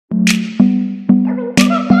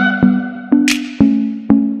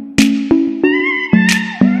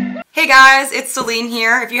Hey guys, it's Celine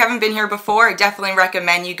here. If you haven't been here before, I definitely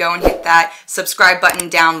recommend you go and hit that subscribe button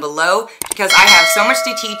down below because I have so much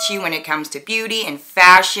to teach you when it comes to beauty and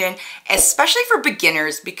fashion, especially for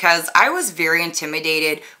beginners because I was very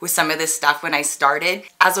intimidated with some of this stuff when I started.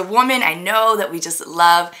 As a woman, I know that we just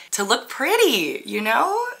love to look pretty, you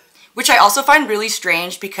know? Which I also find really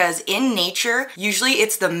strange because in nature, usually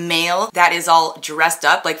it's the male that is all dressed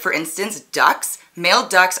up. Like for instance, ducks. Male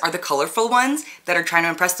ducks are the colorful ones that are trying to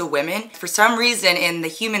impress the women. For some reason in the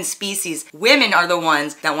human species, women are the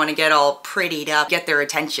ones that want to get all prettied up, get their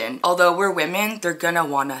attention. Although we're women, they're gonna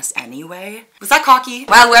want us anyway. Was that cocky?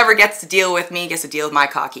 Well, whoever gets to deal with me gets to deal with my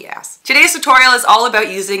cocky ass. Today's tutorial is all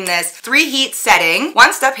about using this 3 heat setting,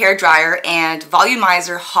 1-step hair dryer, and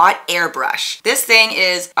Volumizer hot airbrush. This thing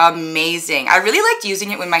is amazing. I really liked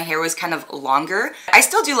using it when my hair was kind of longer. I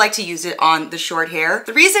still do like to use it on the short hair.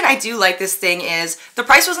 The reason I do like this thing is the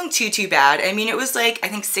price wasn't too bad. I mean, it was like, I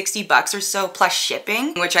think 60 bucks or so plus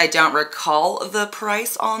shipping, which I don't recall the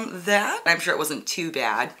price on that. I'm sure it wasn't too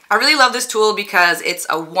bad. I really love this tool because it's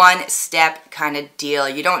a 1-step kind of deal.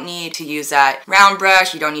 You don't need to use that round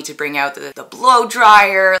brush. You don't need to bring out the blow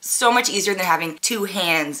dryer. So much easier than having 2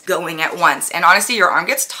 hands going at once. And honestly, your arm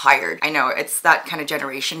gets tired. I know, it's that kind of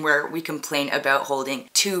generation where we complain about holding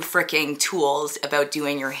 2 freaking tools about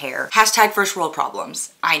doing your hair. Hashtag first world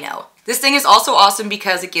problems. I know. This thing is also awesome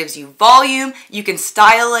because it gives you volume. You can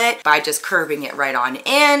style it by just curving it right on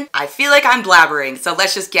in. I feel like I'm blabbering, so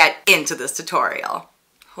let's just get into this tutorial.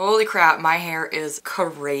 Holy crap, my hair is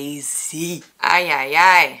crazy. Ay, ay,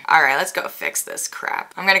 ay. All right, let's go fix this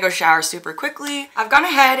crap. I'm gonna go shower super quickly. I've gone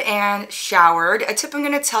ahead and showered. A tip I'm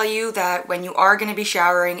gonna tell you that when you are gonna be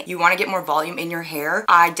showering, you wanna get more volume in your hair.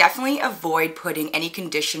 I definitely avoid putting any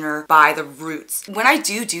conditioner by the roots. When I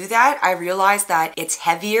do that, I realize that it's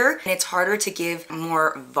heavier and it's harder to give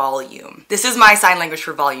more volume. This is my sign language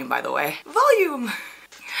for volume, by the way. Volume.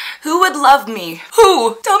 Who would love me?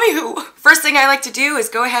 Who? Tell me who. First thing I like to do is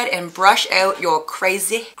go ahead and brush out your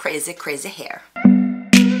crazy hair.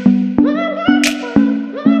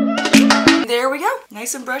 There we go,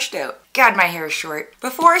 nice and brushed out. God, my hair is short.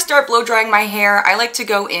 Before I start blow drying my hair, I like to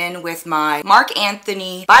go in with my Marc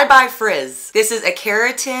Anthony Bye Bye Frizz. This is a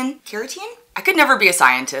keratin? I could never be a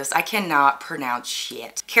scientist. I cannot pronounce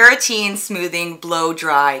shit. Keratin smoothing blow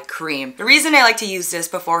dry cream. The reason I like to use this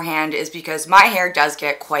beforehand is because my hair does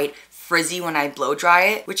get quite frizzy when I blow dry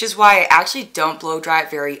it, which is why I actually don't blow dry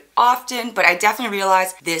it very often, but I definitely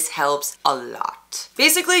realize this helps a lot.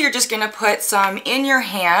 Basically, you're just gonna put some in your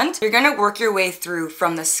hand. You're gonna work your way through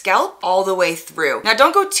from the scalp all the way through. Now,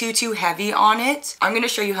 don't go too heavy on it. I'm gonna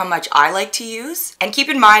show you how much I like to use. And keep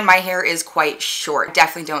in mind, my hair is quite short.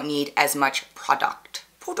 Definitely don't need as much product.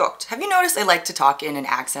 Have you noticed I like to talk in an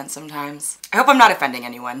accent sometimes? I hope I'm not offending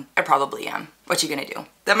anyone. I probably am. What you gonna do?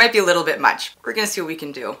 That might be a little bit much. We're gonna see what we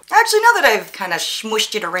can do. Actually, now that I've kind of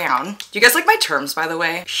smushed it around. Do you guys like my terms, by the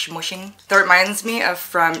way? Smushing. That reminds me of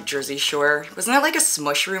from Jersey Shore. Wasn't that like a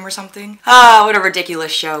smush room or something? Ah, what a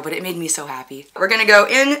ridiculous show, but it made me so happy. We're gonna go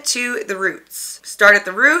into the roots. Start at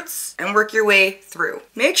the roots and work your way through.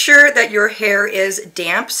 Make sure that your hair is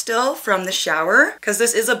damp still from the shower because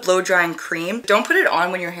this is a blow drying cream. Don't put it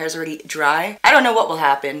on when your hair's already dry. I don't know what will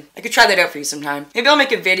happen. I could try that out for you sometime. Maybe I'll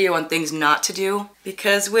make a video on things not to do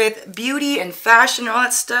because with beauty and fashion and all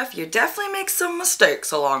that stuff, you definitely make some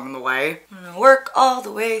mistakes along the way. I'm gonna work all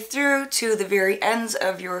the way through to the very ends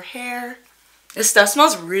of your hair. This stuff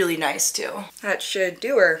smells really nice too. That should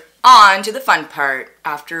do her. On to the fun part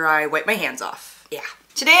after I wipe my hands off. Yeah.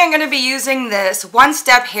 Today I'm going to be using this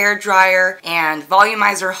 1-step hair dryer and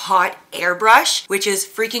Volumizer hot airbrush, which is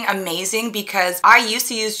freaking amazing because I used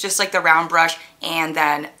to use just like the round brush and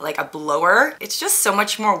then like a blower. It's just so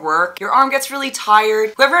much more work. Your arm gets really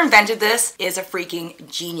tired. Whoever invented this is a freaking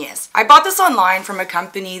genius. I bought this online from a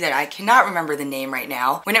company that I cannot remember the name right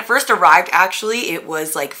now. When it first arrived, actually, it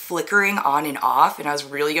was like flickering on and off and I was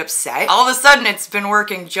really upset. All of a sudden, it's been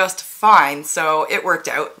working just fine, so it worked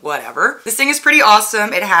out, whatever. This thing is pretty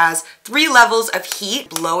awesome. It has 3 levels of heat,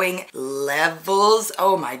 blowing levels.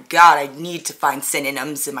 Oh my God, I need to find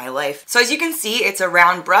synonyms in my life. So as you can see, it's a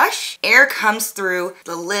round brush. Air comes through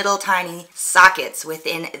the little tiny sockets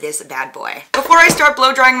within this bad boy. Before I start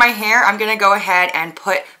blow drying my hair, I'm gonna go ahead and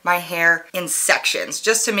put my hair in sections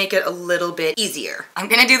just to make it a little bit easier. I'm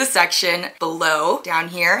gonna do the section below down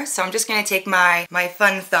here. So I'm just gonna take my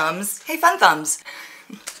fun thumbs. Hey, fun thumbs.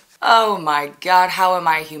 Oh my God, how am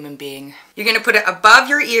I a human being? You You're gonna put it above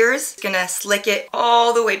your ears, gonna slick it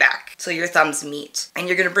all the way back so your thumbs meet. And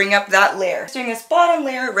you're gonna bring up that layer. Doing this bottom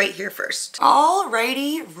layer right here first.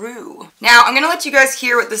 Alrighty, roo. Now I'm gonna let you guys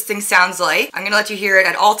hear what this thing sounds like. I'm gonna let you hear it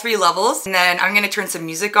at all 3 levels, and then I'm gonna turn some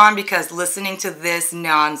music on because listening to this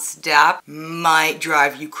non-stop might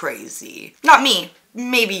drive you crazy. Not me,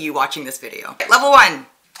 maybe you watching this video. Level 1.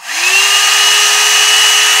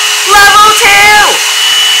 Level 2!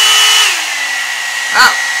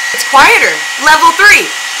 Oh, it's quieter. Level 3.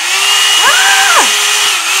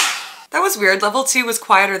 Ah! That was weird. Level 2 was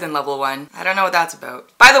quieter than level 1. I don't know what that's about.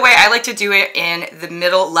 By the way, I like to do it in the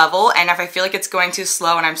middle level, and if I feel like it's going too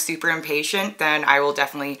slow and I'm super impatient, then I will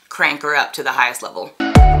definitely crank her up to the highest level.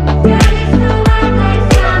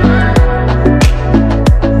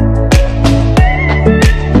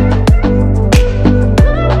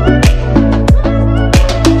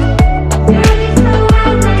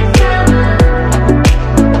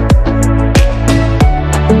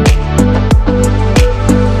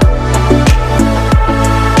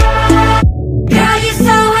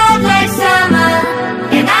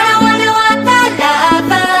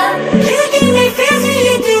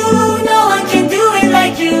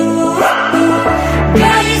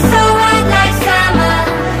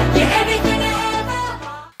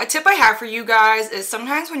 For you guys is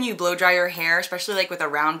sometimes when you blow dry your hair, especially like with a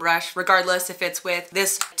round brush, regardless if it's with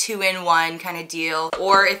this 2-in-1 kind of deal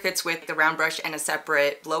or if it's with the round brush and a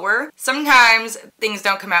separate blower, sometimes things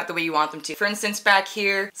don't come out the way you want them to. For instance, back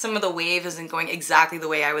here, some of the wave isn't going exactly the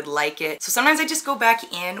way I would like it. So sometimes I just go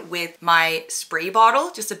back in with my spray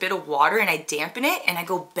bottle, just a bit of water, and I dampen it and I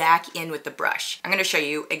go back in with the brush. I'm gonna show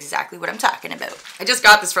you exactly what I'm talking about. I just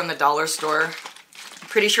got this from the dollar store. I'm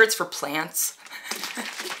pretty sure it's for plants.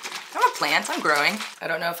 I'm a plant, I'm growing. I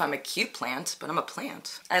don't know if I'm a cute plant, but I'm a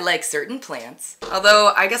plant. I like certain plants.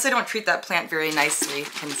 Although, I guess I don't treat that plant very nicely,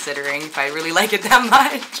 considering if I really like it that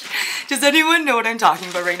much. Does anyone know what I'm talking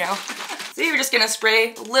about right now? So you're just gonna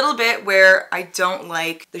spray a little bit where I don't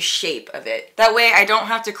like the shape of it. That way I don't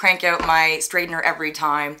have to crank out my straightener every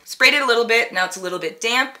time. Sprayed it a little bit, now it's a little bit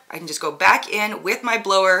damp. I can just go back in with my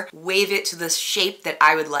blower, wave it to the shape that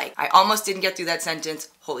I would like. I almost didn't get through that sentence,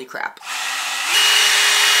 holy crap.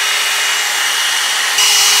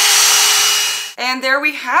 And there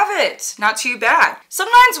we have it. Not too bad.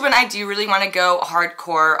 Sometimes when I do really want to go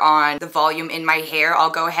hardcore on the volume in my hair, I'll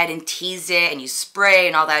go ahead and tease it and use spray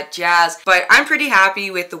and all that jazz. But I'm pretty happy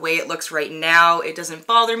with the way it looks right now. It doesn't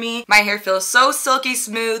bother me. My hair feels so silky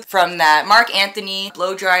smooth from that Marc Anthony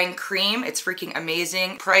blow drying cream. It's freaking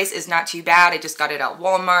amazing. Price is not too bad. I just got it at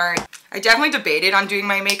Walmart. I definitely debated on doing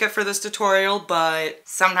my makeup for this tutorial, but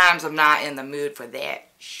sometimes I'm not in the mood for that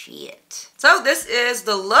shit. So this is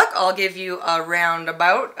the look. I'll give you a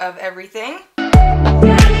roundabout of everything.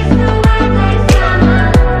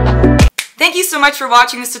 Thank you so much for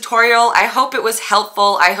watching this tutorial. I hope it was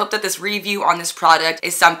helpful. I hope that this review on this product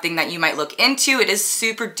is something that you might look into. It is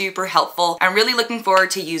super duper helpful. I'm really looking forward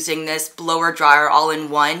to using this blower dryer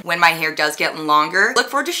all-in-one when my hair does get longer. Look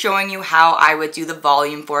forward to showing you how I would do the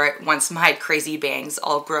volume for it once my crazy bangs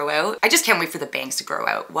all grow out. I just can't wait for the bangs to grow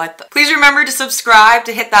out. What the? Please remember to subscribe,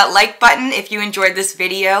 to hit that like button if you enjoyed this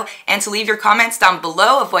video, and to leave your comments down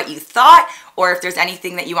below of what you thought, or if there's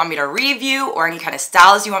anything that you want me to review or any kind of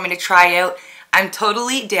styles you want me to try out. I'm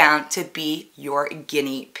totally down to be your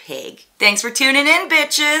guinea pig. Thanks for tuning in,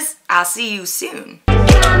 bitches. I'll see you soon.